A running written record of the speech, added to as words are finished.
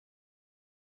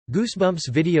Goosebumps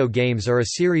video games are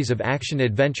a series of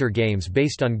action-adventure games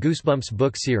based on Goosebumps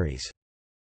book series.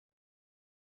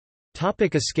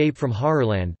 Escape from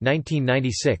HorrorLand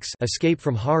 1996. Escape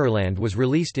from HorrorLand was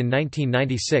released in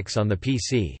 1996 on the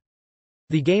PC.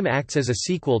 The game acts as a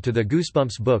sequel to the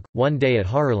Goosebumps book, One Day at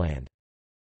Horrorland.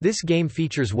 This game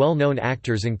features well-known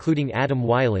actors including Adam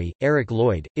Wiley, Eric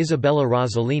Lloyd, Isabella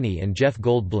Rossellini and Jeff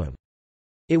Goldblum.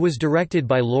 It was directed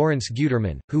by Lawrence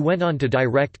Guterman, who went on to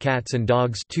direct Cats and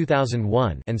Dogs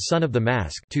 2001 and Son of the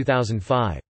Mask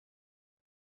 2005.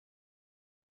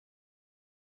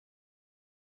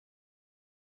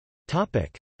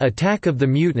 Attack of the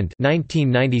Mutant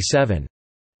 1997.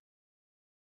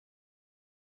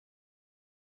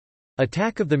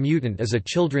 Attack of the Mutant is a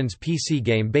children's PC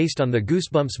game based on the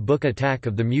Goosebumps book Attack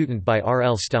of the Mutant by R.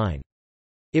 L. Stine.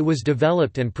 It was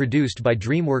developed and produced by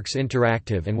DreamWorks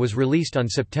Interactive and was released on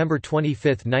September 25,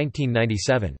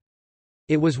 1997.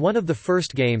 It was one of the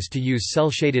first games to use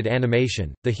cel-shaded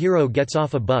animation. The hero gets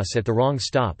off a bus at the wrong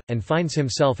stop, and finds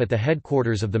himself at the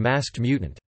headquarters of the masked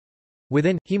mutant.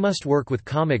 Within, he must work with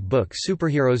comic book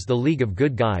superheroes the League of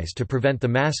Good Guys to prevent the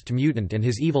masked mutant and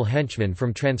his evil henchmen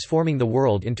from transforming the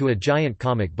world into a giant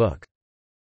comic book.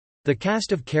 The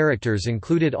cast of characters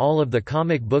included all of the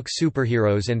comic book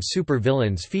superheroes and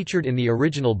supervillains featured in the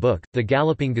original book, the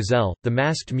Galloping Gazelle, the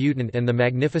Masked Mutant and the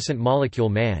Magnificent Molecule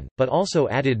Man, but also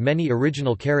added many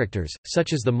original characters,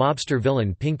 such as the mobster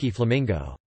villain Pinky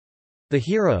Flamingo. The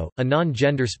hero, a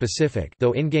non-gender specific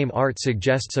though in-game art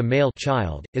suggests a male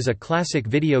child, is a classic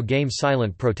video game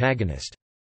silent protagonist.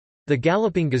 The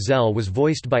Galloping Gazelle was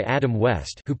voiced by Adam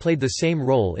West, who played the same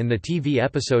role in the TV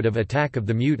episode of Attack of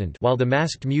the Mutant, while the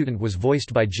Masked Mutant was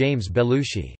voiced by James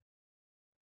Belushi.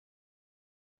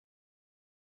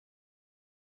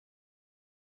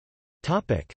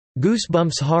 Topic: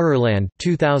 Goosebumps HorrorLand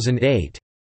 2008.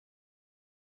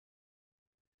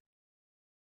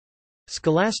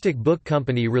 Scholastic Book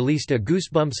Company released a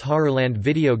Goosebumps HorrorLand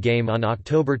video game on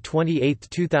October 28,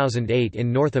 2008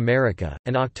 in North America,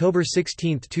 and October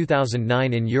 16,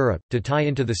 2009 in Europe, to tie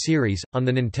into the series, on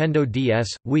the Nintendo DS,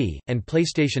 Wii, and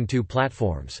PlayStation 2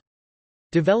 platforms.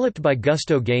 Developed by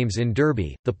Gusto Games in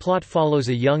Derby, the plot follows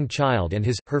a young child and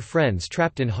her friends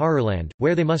trapped in Horrorland,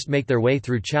 where they must make their way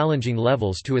through challenging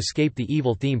levels to escape the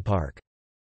evil theme park.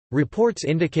 Reports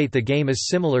indicate the game is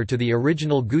similar to the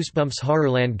original Goosebumps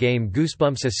HorrorLand game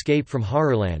Goosebumps Escape from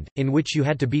Horrorland, in which you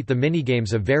had to beat the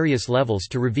minigames of various levels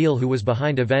to reveal who was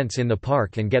behind events in the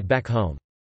park and get back home.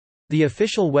 The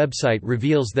official website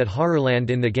reveals that Horrorland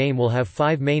in the game will have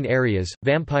 5 main areas: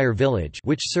 Vampire Village,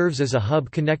 which serves as a hub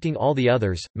connecting all the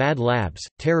others, Mad Labs,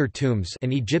 Terror Tombs,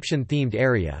 an Egyptian-themed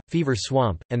area, Fever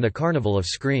Swamp, and the Carnival of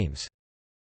Screams.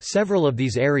 Several of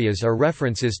these areas are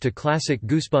references to classic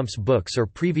Goosebumps books or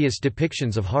previous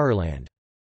depictions of Horrorland.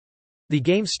 The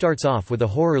game starts off with a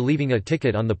horror leaving a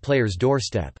ticket on the player's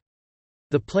doorstep.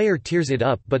 The player tears it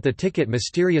up, but the ticket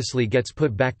mysteriously gets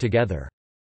put back together.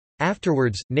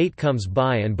 Afterwards, Nate comes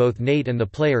by and both Nate and the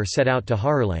player set out to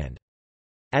Horrorland.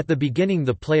 At the beginning,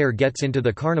 the player gets into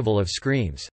the Carnival of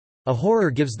Screams. A horror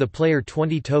gives the player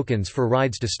 20 tokens for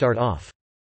rides to start off.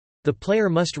 The player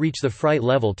must reach the Fright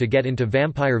level to get into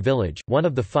Vampire Village, one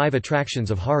of the 5 attractions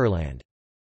of Horrorland.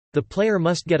 The player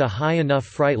must get a high enough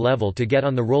Fright level to get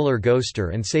on the roller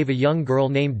coaster and save a young girl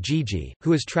named Gigi,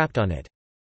 who is trapped on it.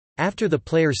 After the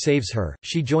player saves her,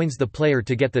 she joins the player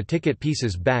to get the ticket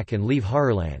pieces back and leave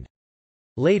Horrorland.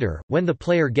 Later, when the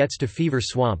player gets to Fever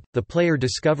Swamp, the player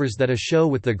discovers that a show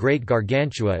with the Great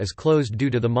Gargantua is closed due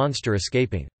to the monster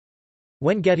escaping.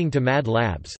 When getting to Mad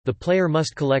Labs, the player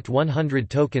must collect 100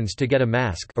 tokens to get a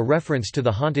mask, a reference to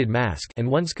the haunted mask, and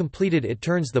once completed it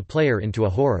turns the player into a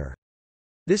horror.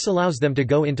 This allows them to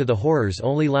go into the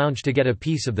horrors-only lounge to get a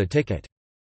piece of the ticket.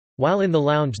 While in the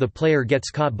lounge, the player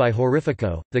gets caught by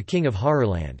Horrifico, the king of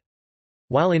Horrorland.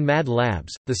 While in Mad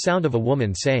Labs, the sound of a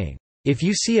woman saying, "If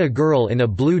you see a girl in a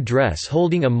blue dress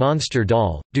holding a monster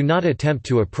doll, do not attempt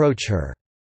to approach her.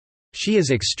 She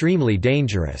is extremely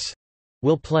dangerous,"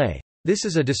 will play. This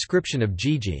is a description of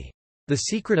Gigi. The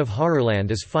secret of Horrorland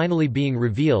is finally being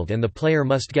revealed and the player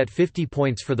must get 50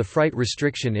 points for the fright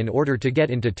restriction in order to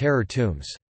get into Terror Tombs.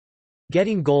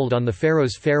 Getting gold on the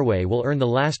Pharaoh's Fairway will earn the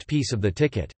last piece of the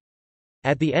ticket.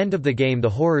 At the end of the game, the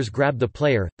horrors grab the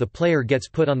player gets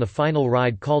put on the final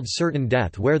ride called Certain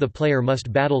Death, where the player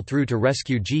must battle through to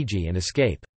rescue Gigi and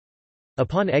escape.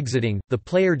 Upon exiting, the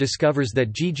player discovers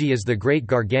that Gigi is the Great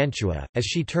Gargantua, as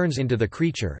she turns into the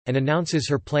creature, and announces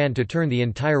her plan to turn the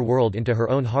entire world into her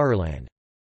own Horrorland.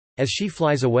 As she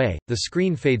flies away, the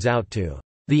screen fades out to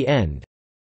the end.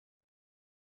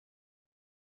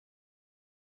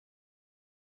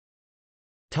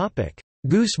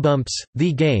 Goosebumps,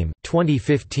 The Game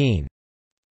 2015.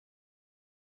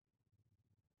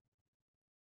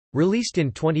 Released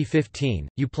in 2015,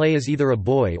 you play as either a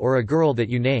boy or a girl that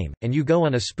you name, and you go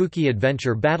on a spooky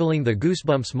adventure battling the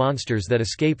Goosebumps monsters that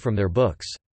escape from their books.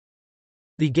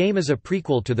 The game is a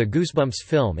prequel to the Goosebumps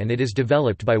film and it is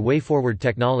developed by WayForward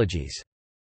Technologies.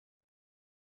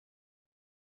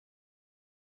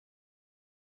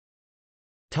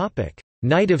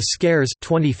 Night of Scares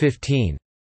 2015.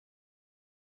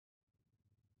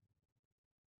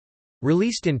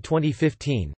 Released in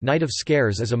 2015, Night of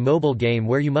Scares is a mobile game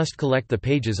where you must collect the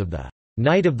pages of the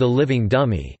Night of the Living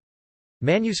Dummy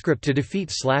manuscript to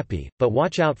defeat Slappy, but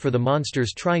watch out for the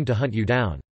monsters trying to hunt you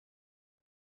down.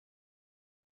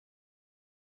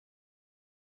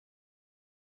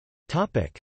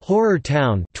 Horror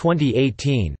Town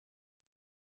 2018.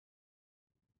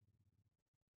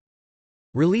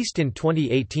 Released in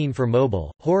 2018 for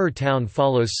mobile, Horror Town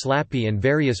follows Slappy and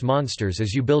various monsters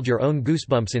as you build your own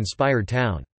Goosebumps-inspired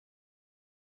town.